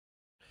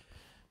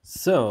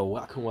So,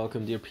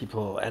 welcome, dear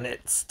people, and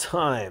it's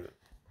time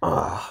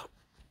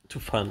to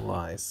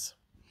finalize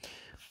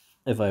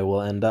if I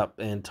will end up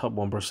in top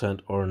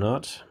 1% or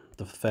not.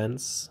 The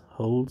fence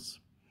holds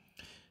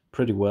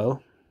pretty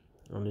well.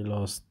 Only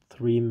lost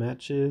 3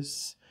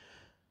 matches.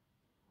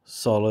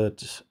 Solid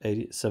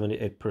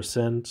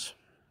 78%.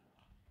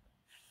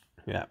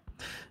 Yeah.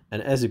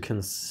 And as you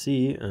can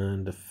see,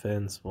 and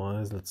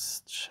defense-wise,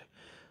 let's check.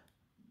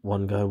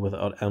 One guy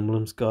without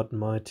emblems got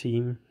my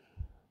team.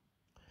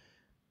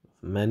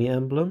 Many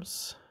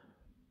emblems.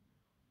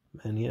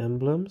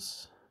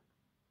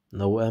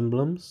 No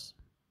emblems.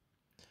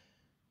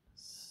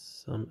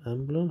 Some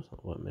emblems.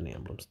 Well, many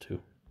emblems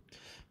too.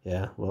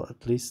 Yeah, well,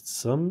 at least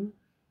some.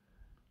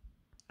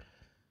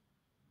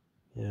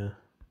 Yeah.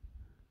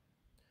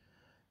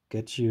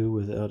 Get you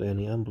without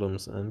any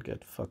emblems and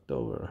get fucked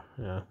over.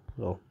 Yeah,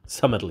 well,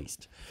 some at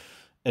least.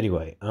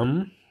 Anyway,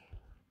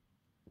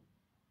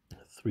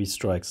 3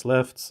 strikes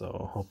left,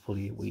 so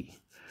hopefully we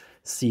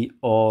see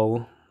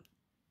all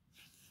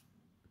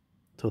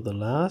to the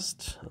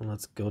last. And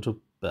let's go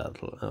to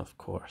battle, of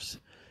course.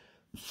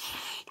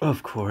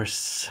 Of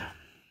course.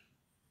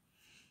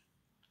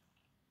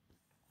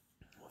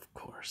 Of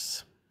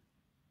course.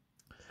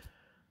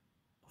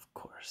 Of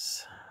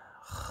course.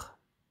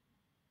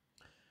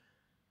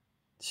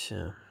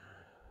 Tja.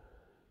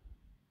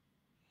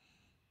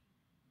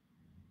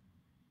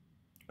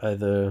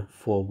 Either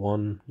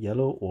 4-1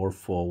 yellow or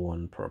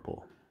 4-1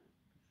 purple.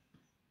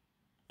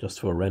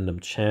 Just for a random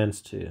chance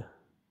to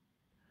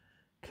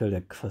kill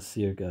that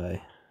Kvasir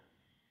guy.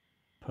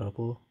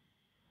 Purple.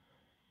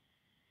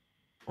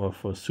 Or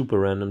for a super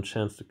random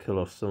chance to kill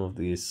off some of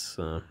these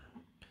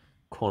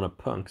corner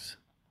punks.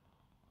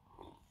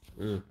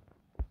 I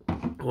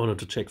wanted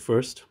to check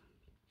first.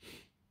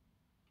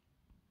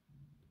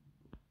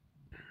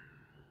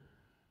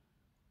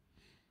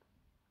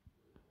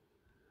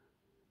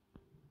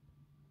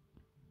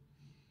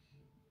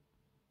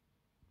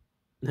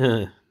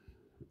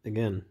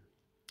 Again.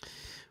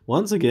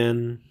 Once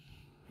again,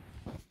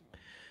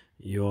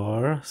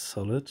 you're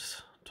solid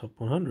top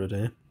 100,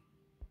 eh?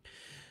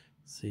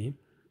 See?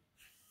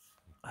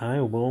 I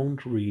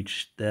won't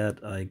reach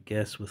that, I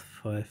guess, with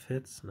 5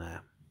 hits. Nah.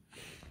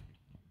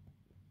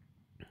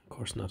 Of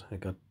course not. I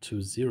got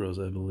 2 zeros,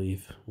 I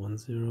believe. 1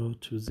 0,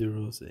 2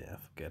 zeros. Yeah,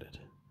 forget it.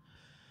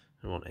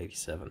 I want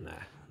 87.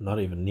 Nah.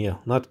 Not even near.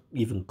 Not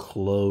even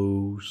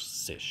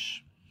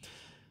close-ish.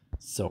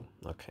 So,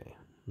 okay.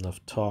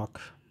 Enough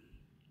talk.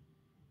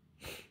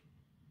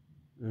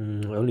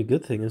 Only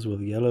good thing is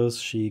with yellows,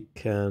 she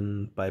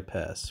can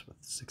bypass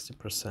with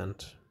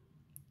 60%.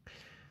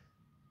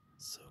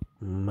 So,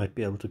 might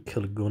be able to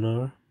kill a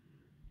Gunnar.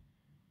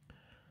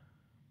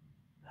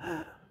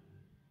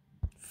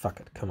 Fuck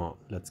it, come on.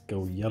 Let's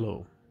go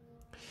yellow.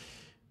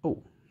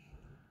 Oh.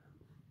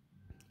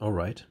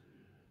 Alright.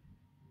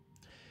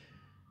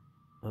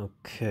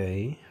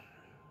 Okay.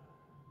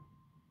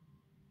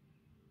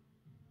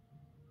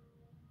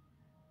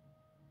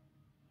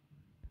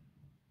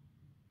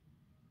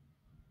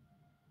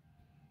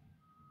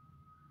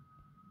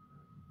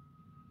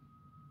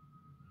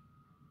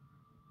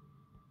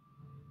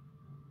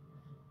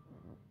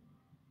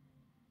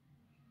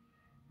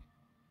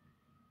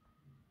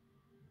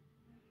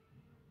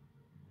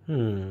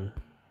 Hmm.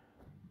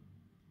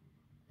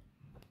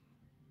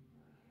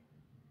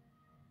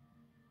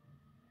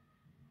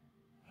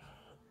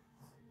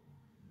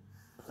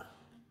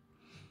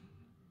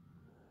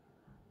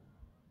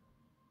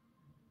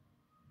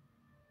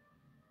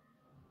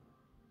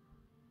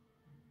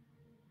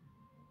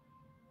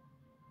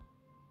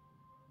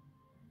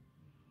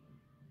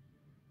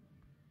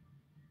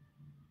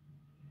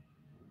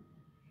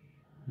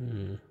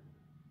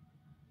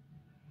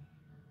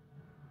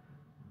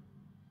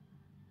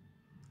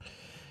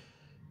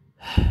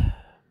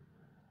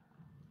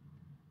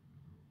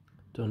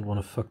 Don't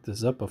want to fuck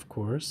this up, of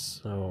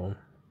course, so...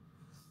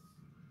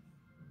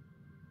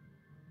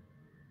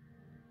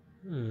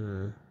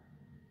 Let's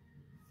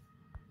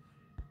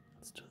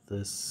do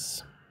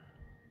this.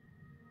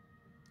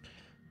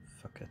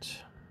 Fuck it.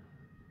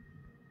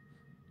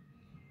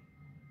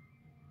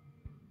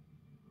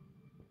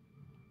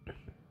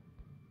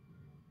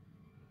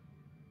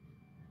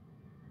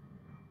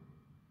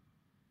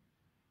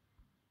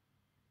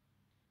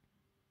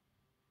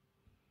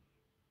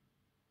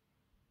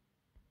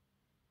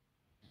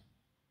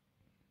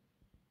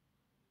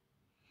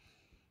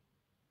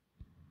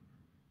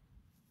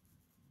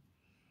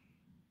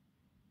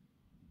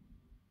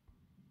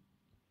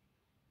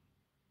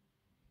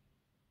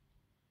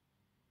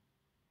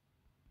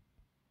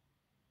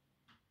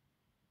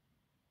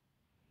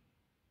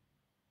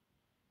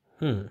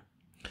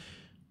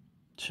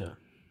 Sure.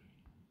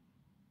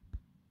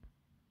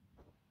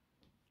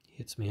 He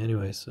hits me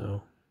anyway,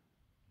 so...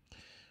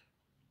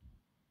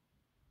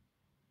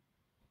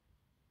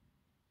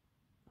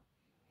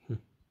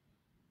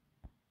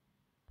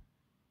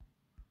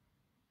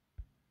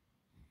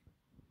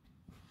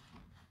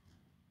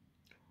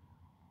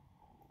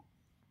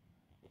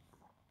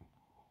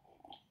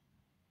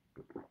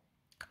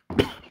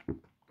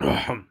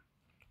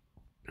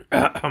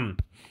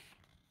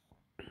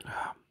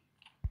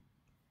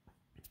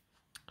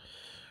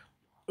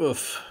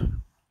 Oof.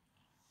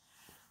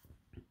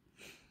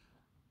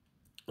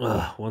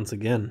 Once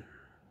again.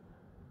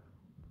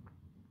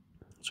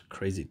 It's a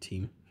crazy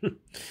team.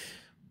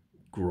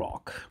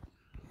 Grok.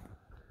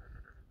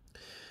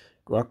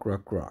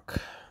 Grok.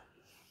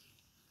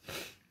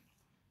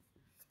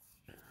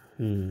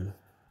 I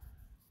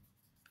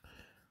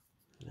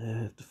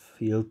have to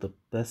field the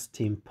best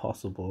team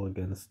possible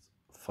against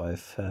 5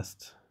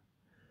 fast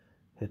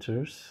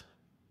hitters.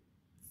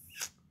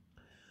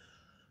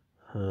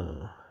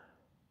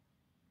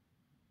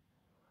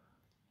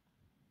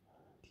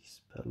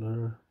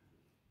 Dispeller.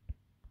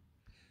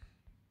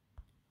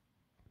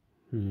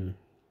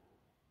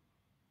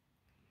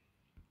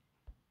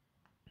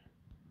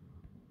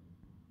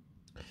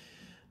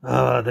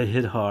 They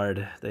hit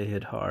hard.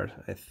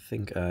 I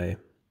think I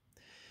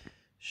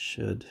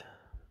should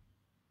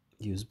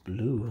use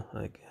blue,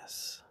 I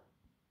guess.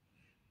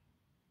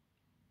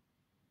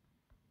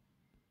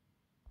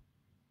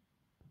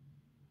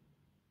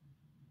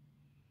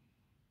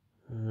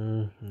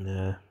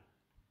 Nah.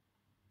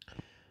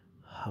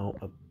 How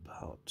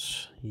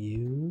about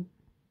you?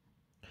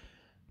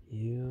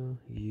 You.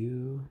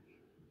 You.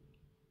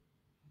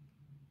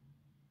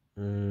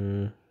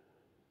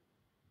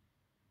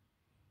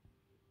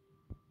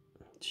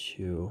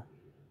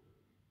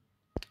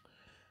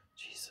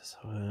 Jesus,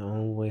 I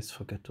always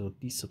forget to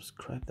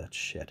desubscribe that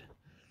shit.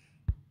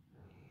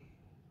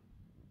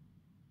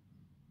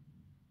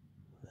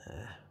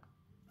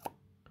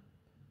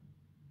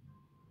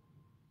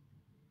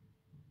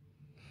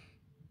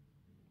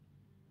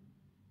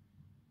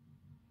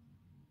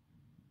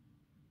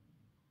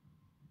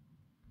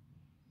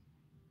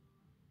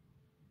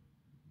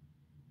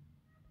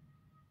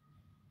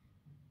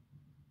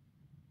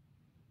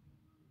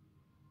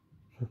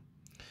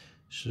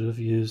 Should have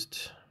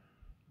used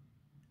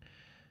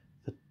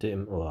the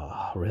dim.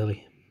 Oh,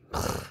 really?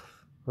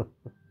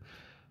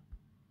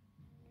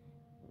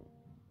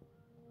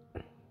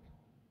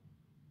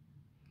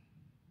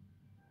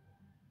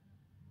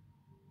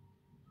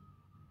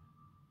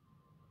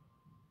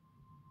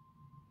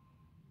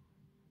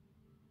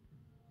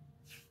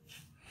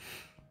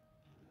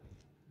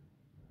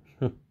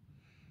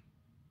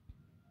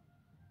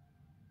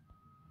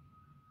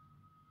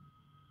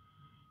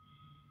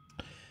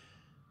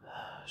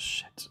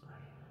 Shit.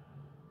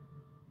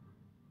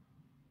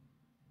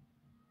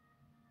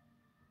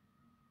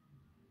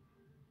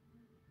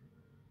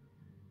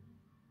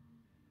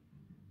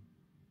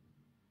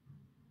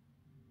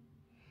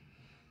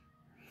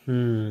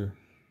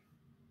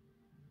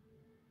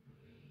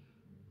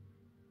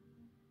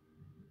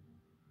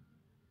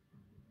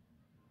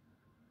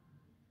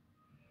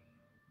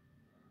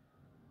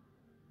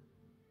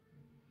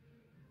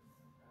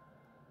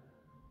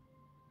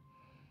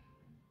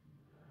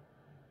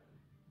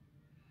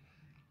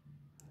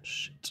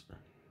 Shit.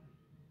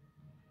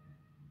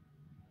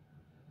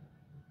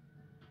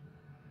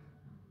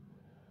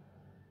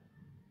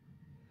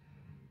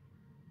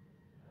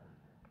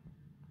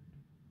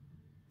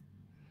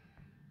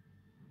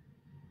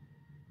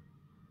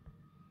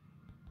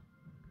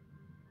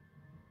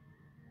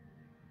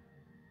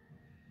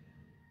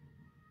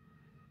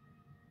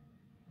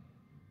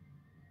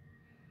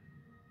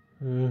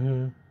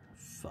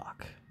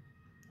 Fuck.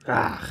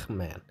 Ah,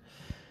 man.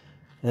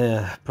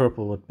 Yeah,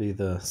 purple would be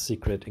the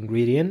secret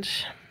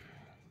ingredient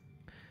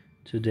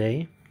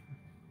today,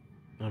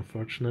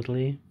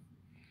 unfortunately.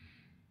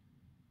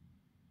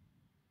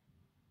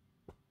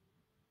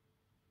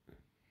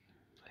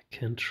 I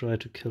can try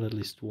to kill at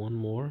least one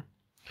more.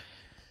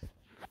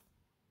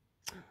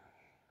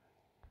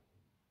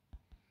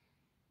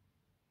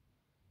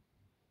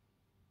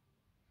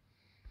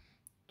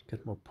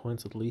 Get more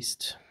points at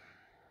least.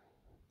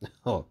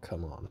 Oh,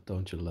 come on.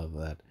 Don't you love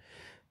that?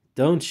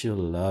 Don't you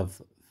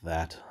love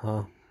that,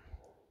 huh?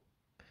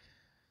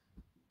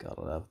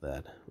 Gotta love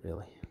that,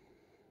 really.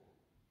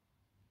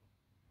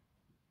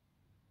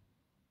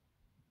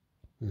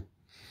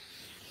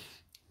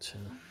 So.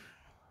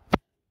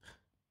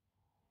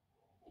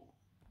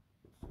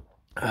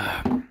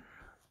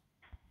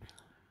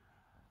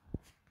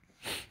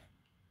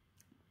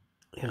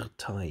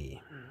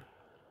 Irtai.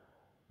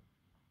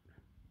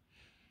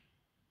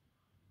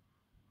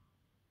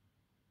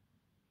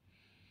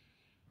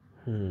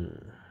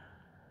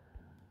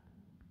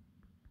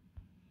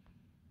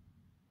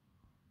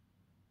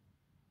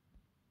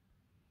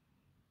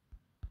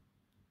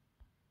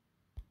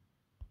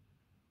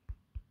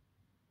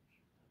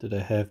 Did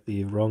I have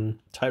the wrong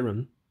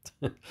Tyrant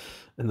in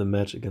the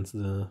match against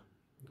the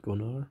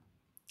Gunnar?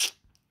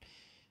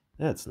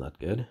 That's not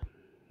good.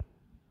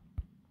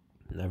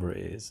 Never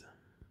is.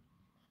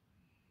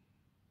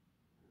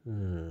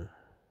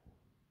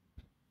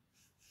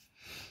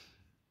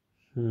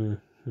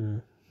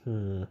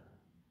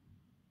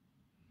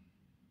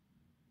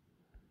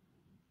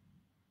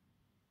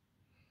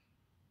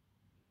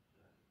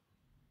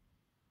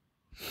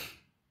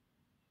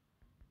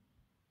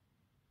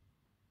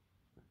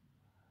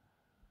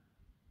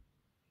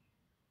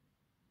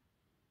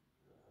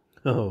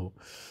 Oh,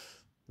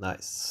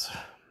 nice.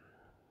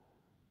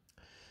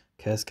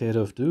 Cascade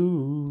of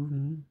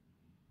Doom.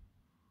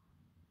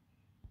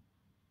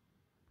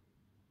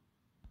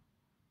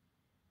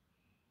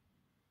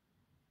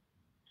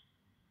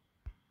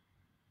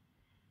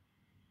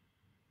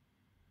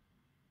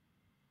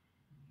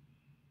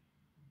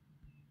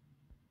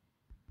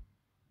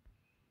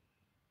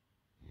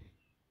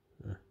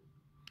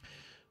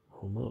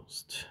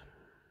 Almost.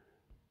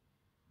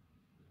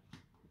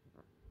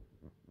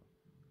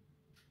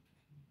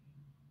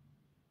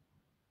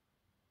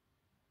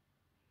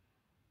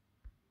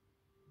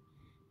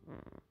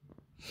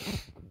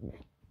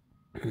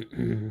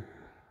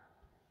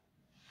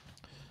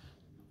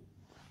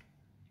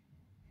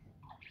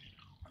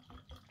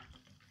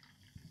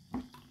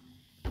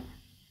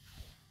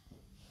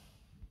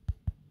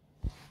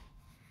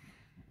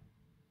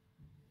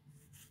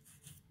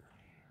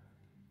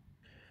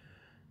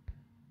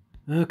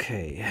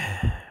 Okay.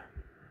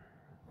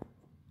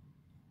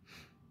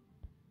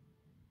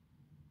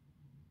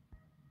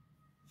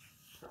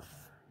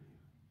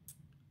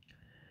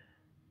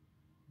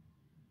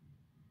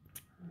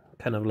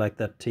 Kind of like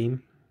that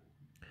team.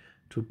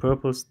 2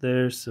 purples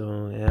there,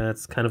 so yeah,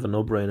 it's kind of a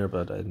no-brainer,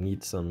 but I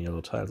need some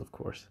yellow tiles, of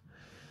course.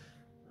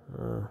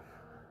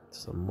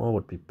 Some more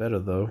would be better,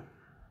 though.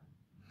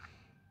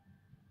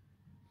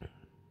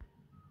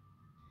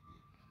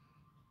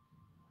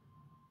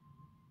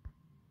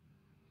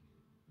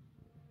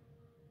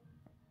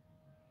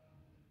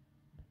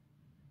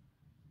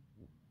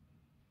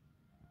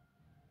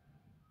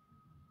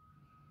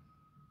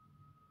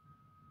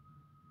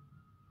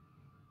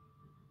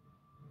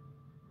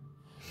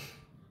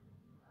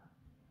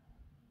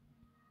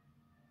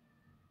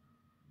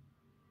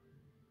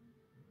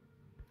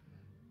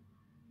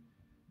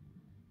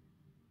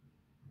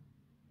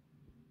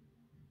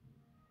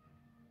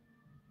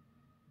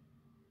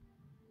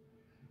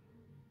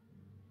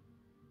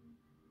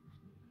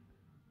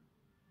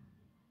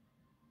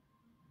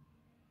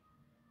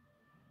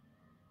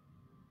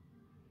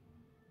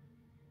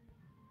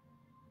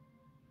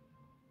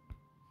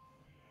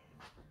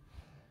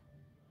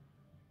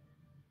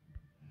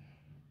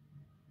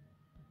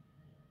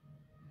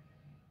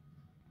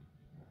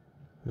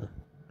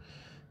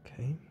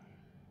 Okay.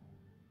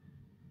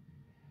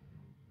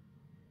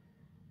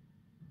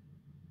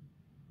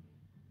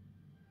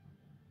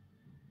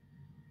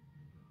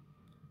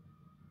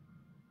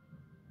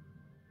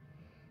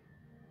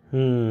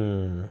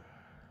 Hmm.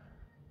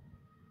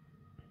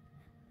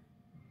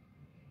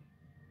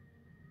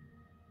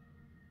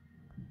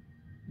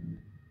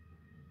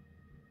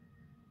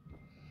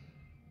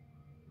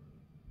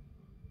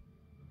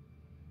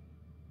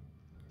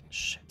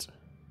 Shit.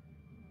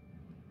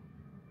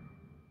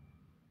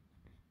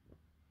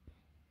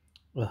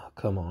 Oh,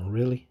 come on,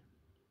 really?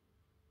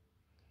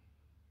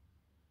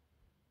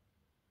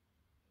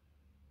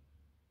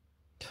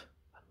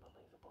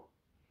 Unbelievable.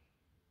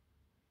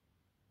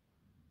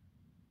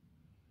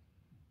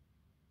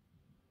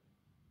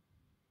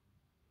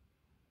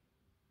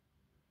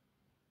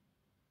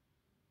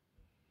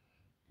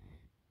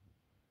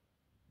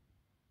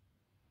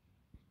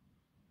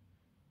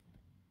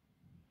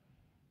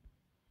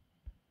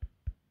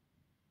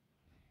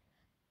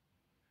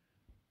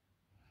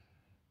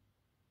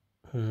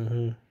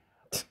 Mm-hmm.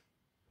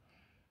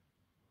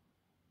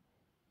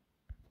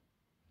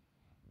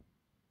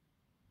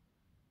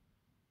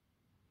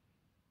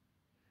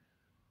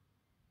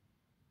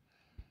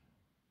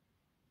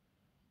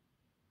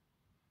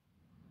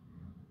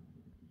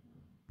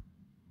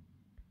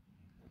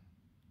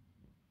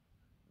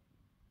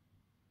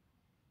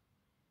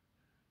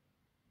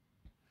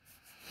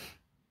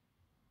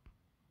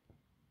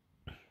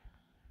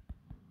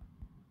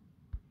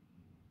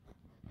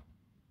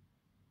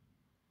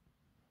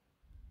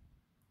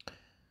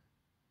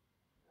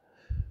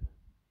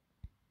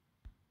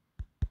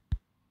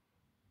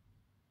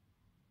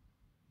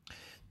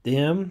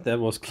 Damn, that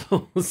was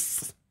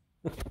close.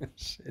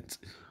 Shit.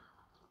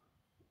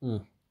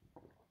 Mm.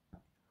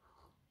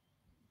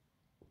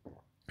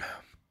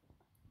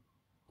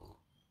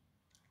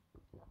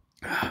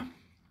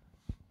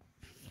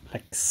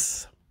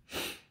 Hex.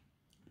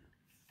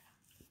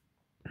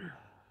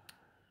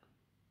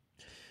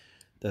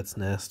 That's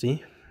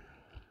nasty.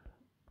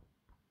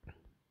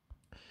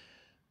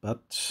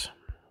 But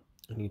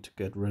I need to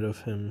get rid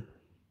of him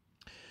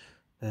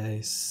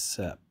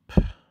ASAP.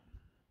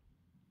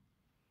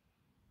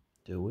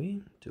 Do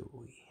we? Do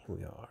we?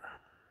 We are.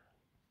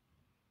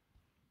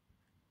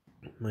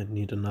 Might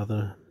need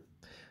another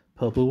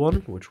purple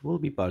one, which will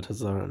be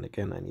Balthazar, and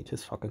again I need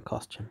his fucking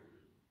costume.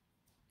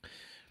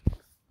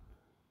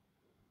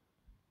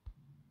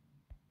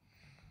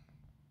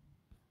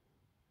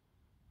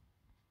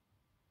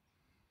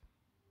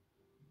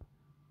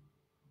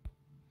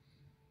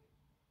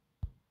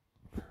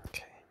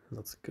 Okay,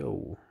 let's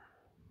go.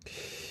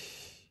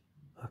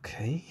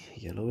 Okay,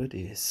 yellow it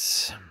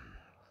is.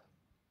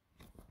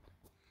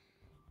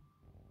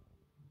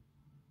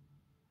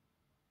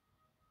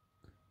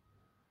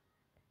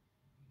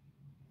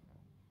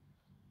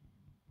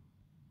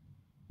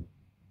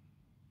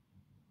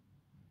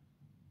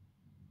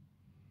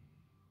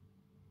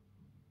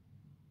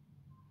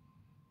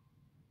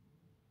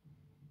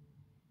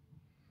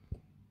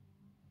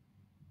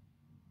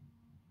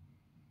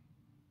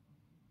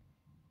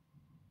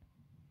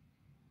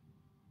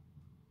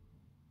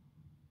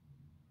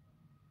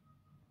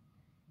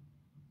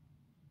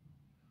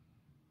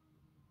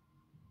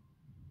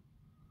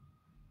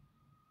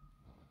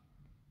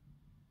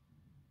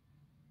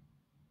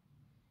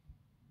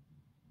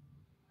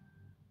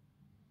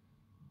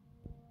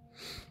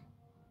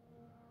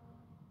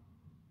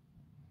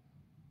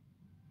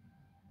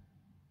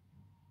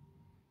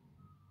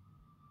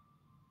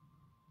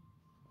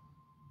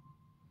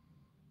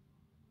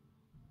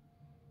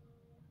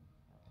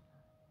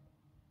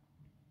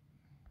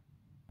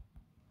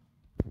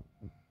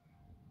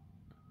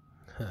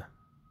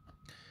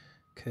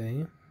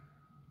 Okay.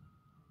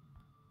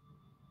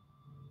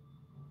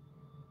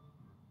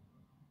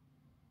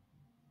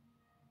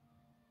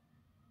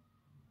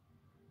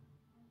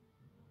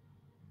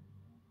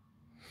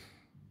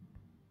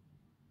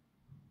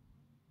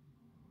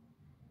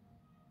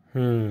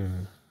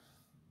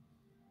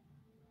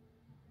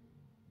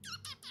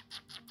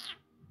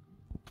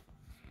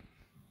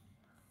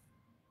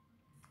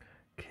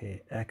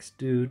 Okay, X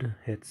dude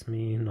hits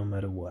me no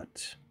matter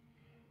what.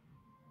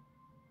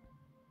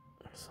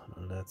 So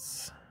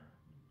let's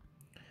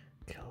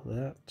kill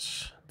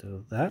that,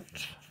 do that.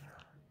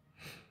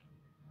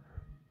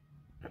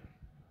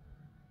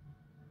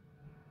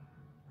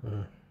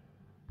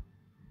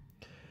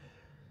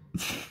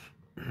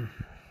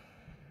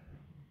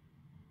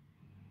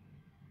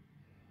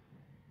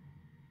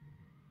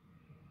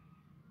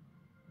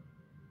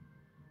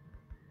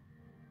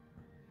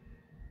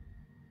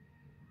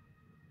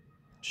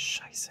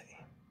 Scheiße.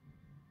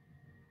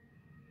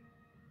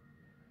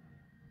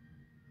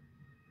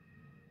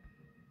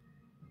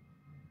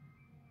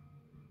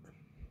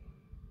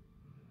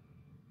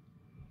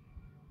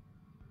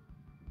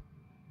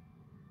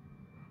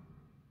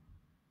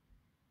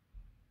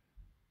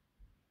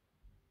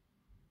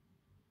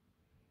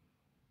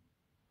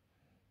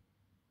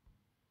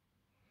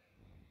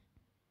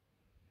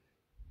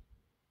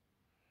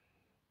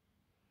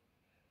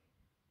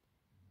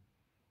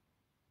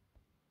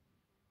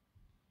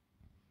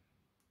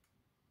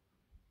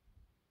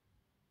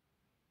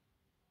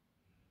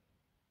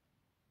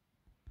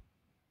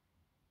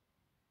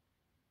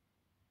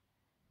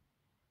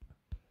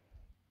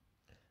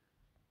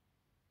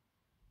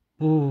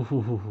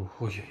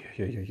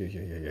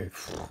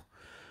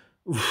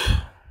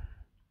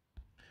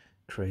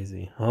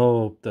 Crazy.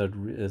 Hope that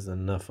is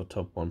enough for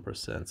top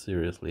 1%.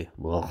 Seriously.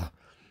 Ugh.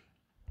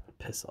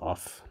 Piss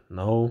off.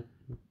 No.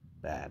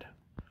 Bad.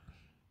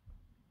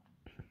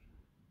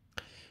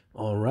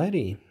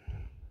 Alrighty.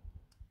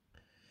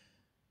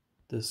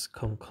 This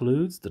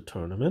concludes the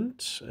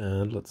tournament,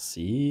 and let's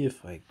see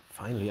if I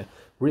finally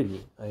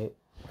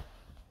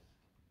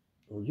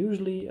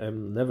usually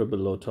I'm never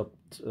below top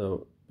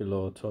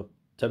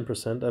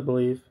 10%, I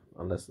believe,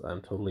 unless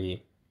I'm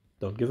totally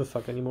don't give a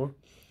fuck anymore.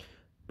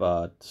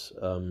 But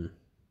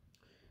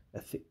I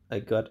think I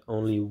got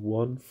only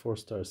 1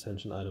 4-star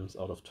ascension items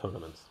out of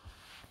tournaments.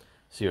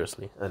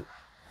 Seriously, and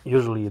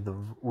usually the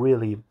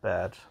really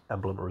bad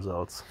emblem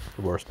results,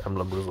 the worst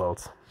emblem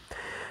results.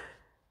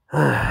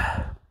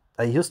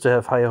 I used to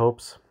have high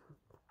hopes,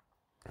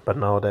 but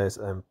nowadays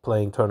I'm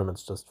playing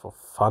tournaments just for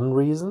fun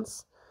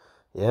reasons.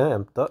 Yeah,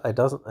 I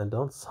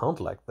don't sound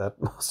like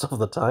that most of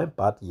the time,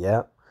 but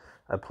yeah,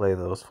 I play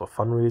those for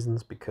fun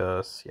reasons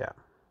because yeah,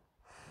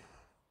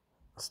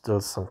 still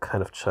some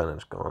kind of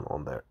challenge going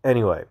on there.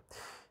 Anyway,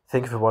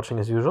 thank you for watching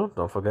as usual.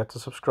 Don't forget to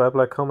subscribe,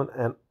 like, comment,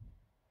 and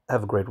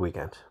have a great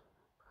weekend.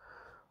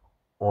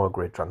 Or a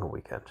great drunken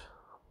weekend.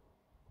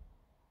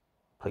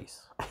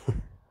 Please.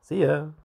 See ya.